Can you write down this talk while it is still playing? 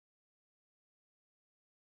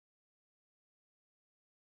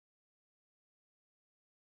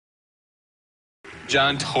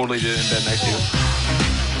John totally did it in bed next to you.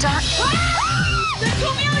 John. The 2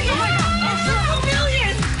 million! Oh my God! 2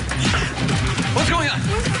 million! What's going on?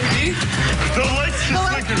 See? The lights just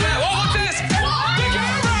flickered. Oh, what's this? The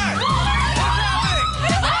camera!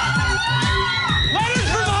 What's happening? Letters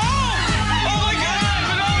from home! Oh my God! It's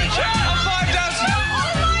on the check!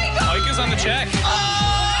 $5,000. Mike is on the check.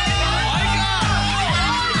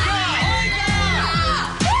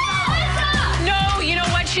 No, you know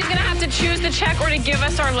what? She's gonna have to choose the check or to give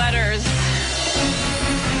us our letters.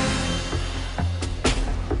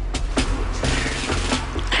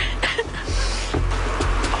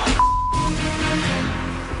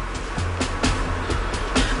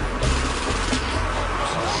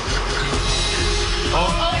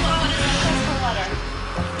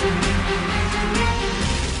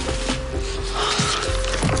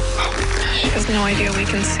 No idea we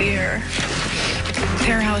can see her.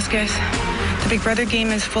 Terror House, guys. The Big Brother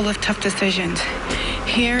game is full of tough decisions.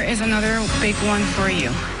 Here is another big one for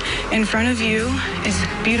you. In front of you is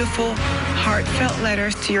beautiful, heartfelt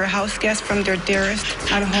letters to your house guests from their dearest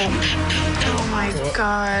at home. Oh my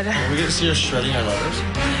God. We get to see her shredding our letters.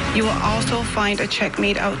 You will also find a check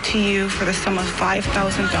made out to you for the sum of $5,000.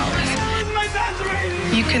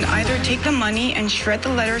 You can either take the money and shred the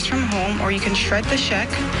letters from home, or you can shred the check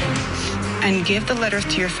and give the letters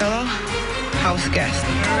to your fellow house guests.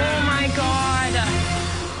 Oh my God.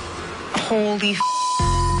 Holy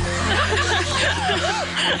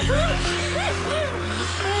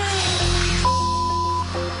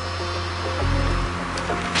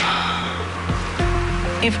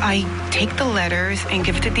If I take the letters and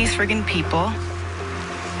give it to these friggin' people,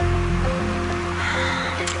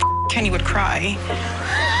 Kenny would cry.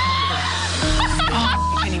 Oh,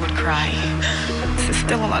 Kenny would cry. This is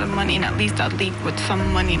still a lot of money, and at least I'd leave with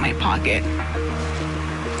some money in my pocket.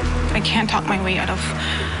 I can't talk my way out of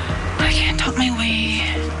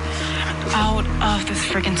this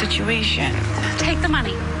friggin' situation. Take the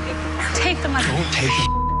money. Take the money. Don't take the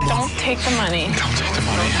Don't take the money. Don't take the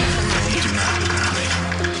money. Do not take the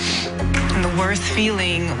money. And the worst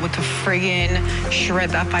feeling was to friggin'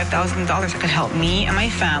 shred that $5,000 that could help me and my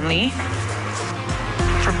family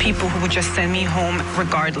for people who would just send me home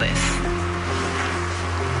regardless.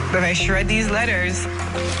 But if I shred these letters,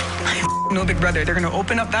 I know Big Brother, they're gonna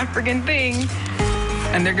open up that friggin' thing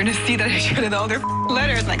and they're gonna see that I shredded all their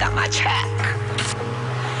letters and I got my check.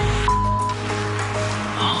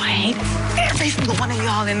 Oh, I hate every single one of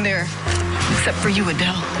y'all in there, except for you,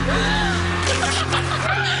 Adele.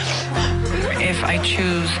 If I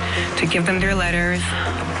choose to give them their letters,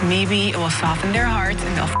 maybe it will soften their hearts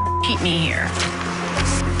and they'll keep me here.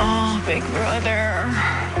 Oh, Big Brother.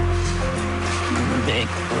 Big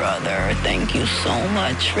Brother, thank you so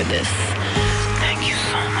much for this. Thank you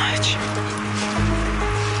so much.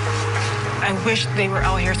 I wish they were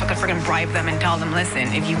out here so I could friggin' bribe them and tell them,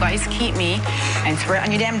 listen, if you guys keep me and swear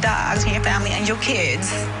on your damn dogs and your family and your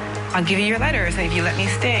kids, I'll give you your letters if you let me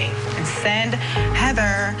stay. And send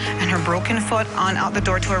Heather and her broken foot on out the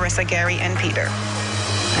door to Arissa, Gary, and Peter.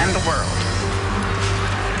 And the world.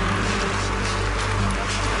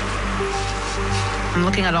 I'm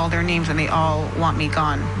looking at all their names and they all want me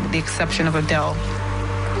gone, with the exception of Adele.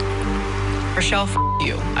 Rochelle,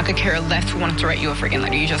 you. I could care less who wanted to write you a freaking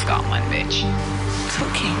letter. You just got one, bitch. It's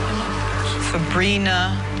okay.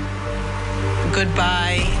 Sabrina,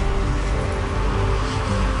 goodbye.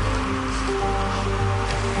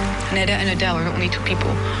 Neda and Adele are the only two people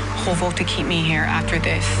who'll vote to keep me here after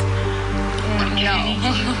this. No.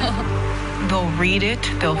 They'll read it,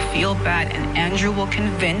 they'll feel bad, and Andrew will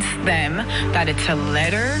convince them that it's a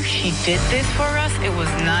letter. She did this for us. It was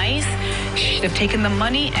nice. She should have taken the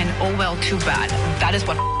money, and oh well, too bad. That is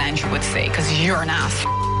what Andrew would say, because you're an ass.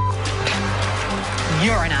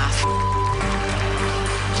 You're an ass.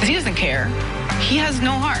 Because he doesn't care. He has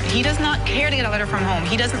no heart. He does not care to get a letter from home.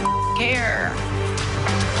 He doesn't care.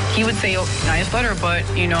 He would say, oh, nice letter, but,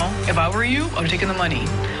 you know, if I were you, I would have taken the money.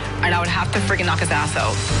 And I would have to freaking knock his ass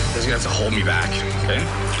out. He's gonna have to hold me back, okay?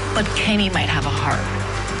 But Kenny might have a heart.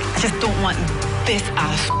 I just don't want this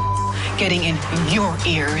ass getting in your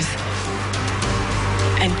ears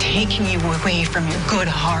and taking you away from your good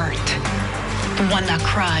heart. The one that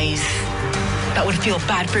cries, that would feel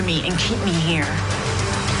bad for me and keep me here.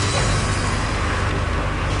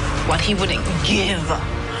 What he wouldn't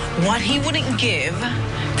give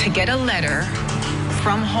to get a letter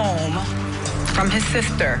from home from his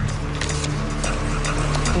sister.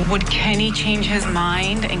 Would Kenny change his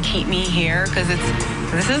mind and keep me here? Because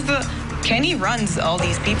Kenny runs all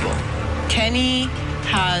these people. Kenny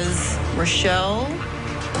has Rochelle,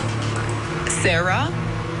 Sarah,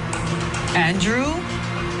 Andrew,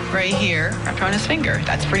 right here wrapped around his finger.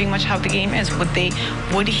 That's pretty much how the game is.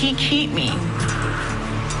 Would he keep me?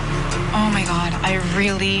 Oh my God, I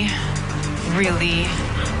really, really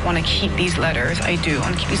want to keep these letters. I do. I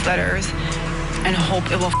want to keep these letters and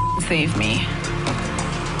hope it will save me.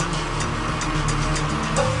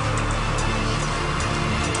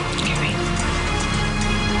 Okay, wait.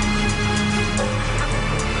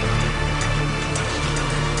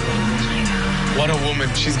 What a woman.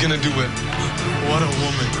 She's gonna do it. What a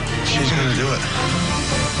woman. She's gonna do it.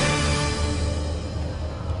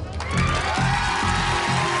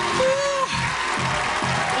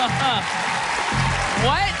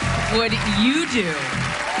 What would you do?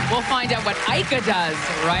 We'll find out what Ika does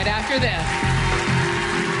right after this.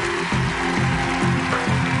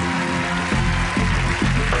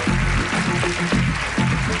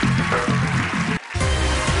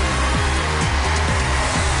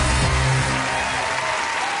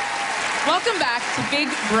 Welcome back to Big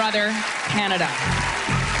Brother Canada.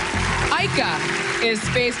 Ika is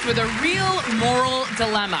faced with a real moral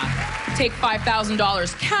dilemma. Take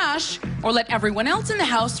 $5,000 cash or let everyone else in the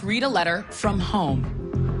house read a letter from home.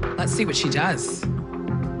 Let's see what she does.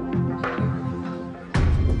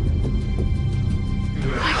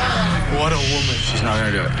 What a woman. She's not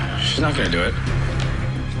gonna do it. She's not gonna do it.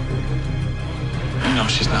 No,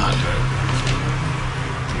 she's not.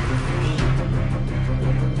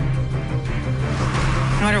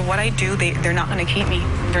 No matter what I do, they're not going to keep me.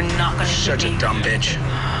 They're not going to keep me. Such a dumb bitch.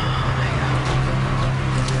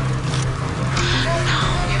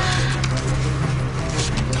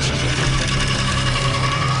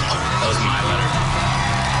 That was my letter.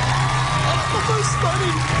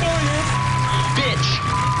 Bitch.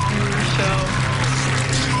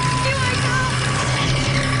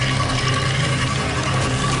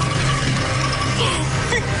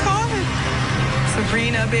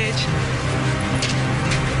 Sabrina, bitch.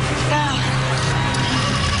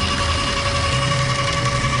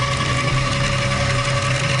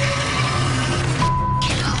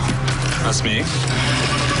 That's me.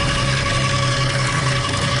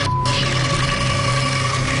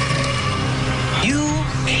 You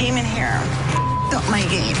came in here, up my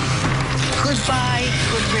game. Goodbye,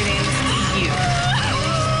 good riddance to you.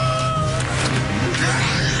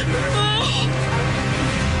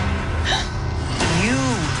 You,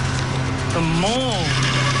 the mole,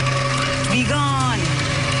 be gone.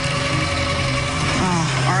 Oh,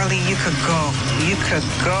 Arlie, you could go. You could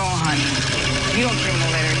go, honey. You don't bring the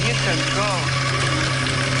letter. You could go.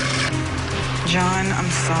 John, I'm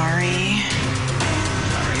sorry.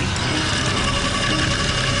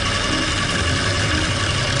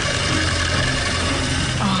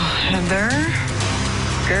 Oh, Heather,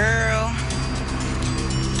 girl.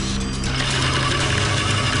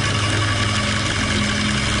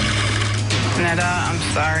 Neda, I'm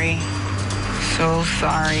sorry. So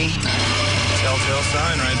sorry. Telltale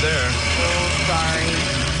sign right there. So sorry.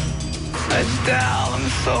 Adele, I'm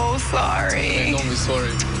so sorry. Hey, don't be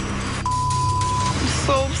sorry. I'm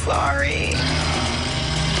so sorry.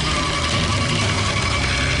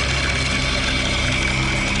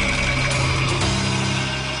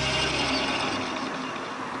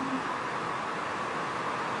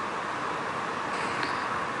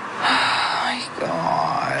 Oh my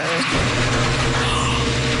God.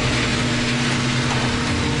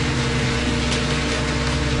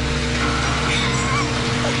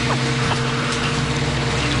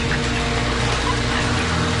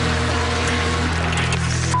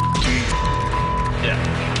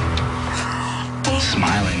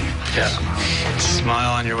 Smiling. Yeah.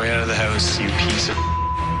 Smile on your way out of the house, you piece of...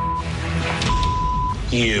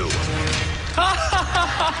 You.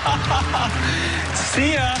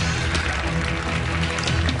 See ya.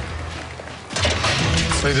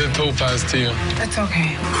 They did topaz to you. It's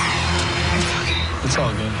okay. It's okay. It's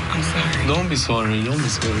all good. I'm sorry. Don't be sorry. Don't be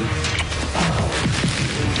sorry.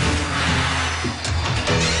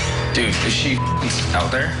 Dude, is she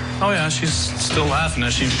out there? Oh yeah, she's still laughing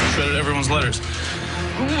as she shredded everyone's letters.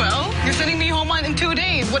 Well, you're sending me home in 2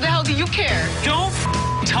 days. What the hell do you care? Don't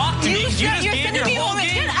talk to me. You just You're gave sending your me whole home.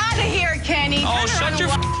 game. Get out of here, Kenny. Oh, Turn shut around your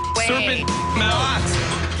and walk serpent away.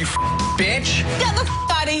 mouth. You bitch. Get the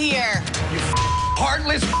out of here.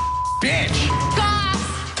 Heartless bitch. Goff.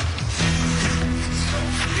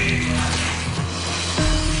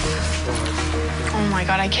 Oh my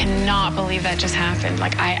God, I cannot believe that just happened.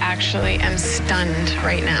 Like, I actually am stunned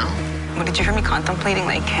right now. What did you hear me contemplating?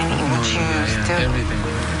 Like, Kenny, would you still... Everything.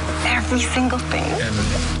 Every single thing.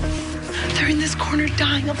 Everything. They're in this corner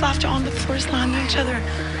dying of laughter on the floor, slamming each other.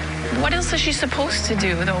 What else is she supposed to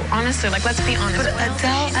do, though? Honestly, like, let's be honest. But What else is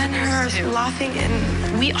Adele she and her supposed to do? laughing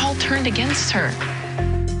and... We all turned against her.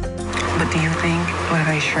 But do you think, what if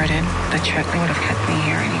I shredded the check, they would have kept me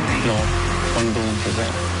here anyway? No,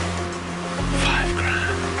 1,000,000,000%.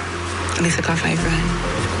 $5,000. At least I got $5,000.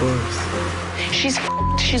 Of course.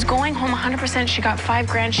 She's going home 100%. She got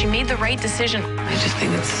 $5,000. She made the right decision. I just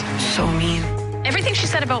think it's so mean. Everything she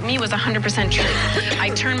said about me was 100% true. I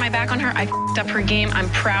turned my back on her. I f***ed up her game.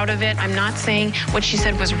 I'm proud of it. I'm not saying what she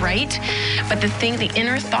said was right. But the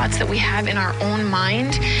inner thoughts that we have in our own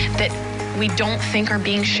mind that we don't think are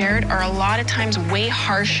being shared are a lot of times way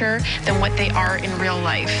harsher than what they are in real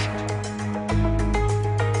life.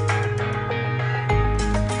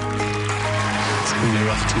 It's gonna be a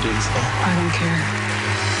rough 2 days though. I don't care.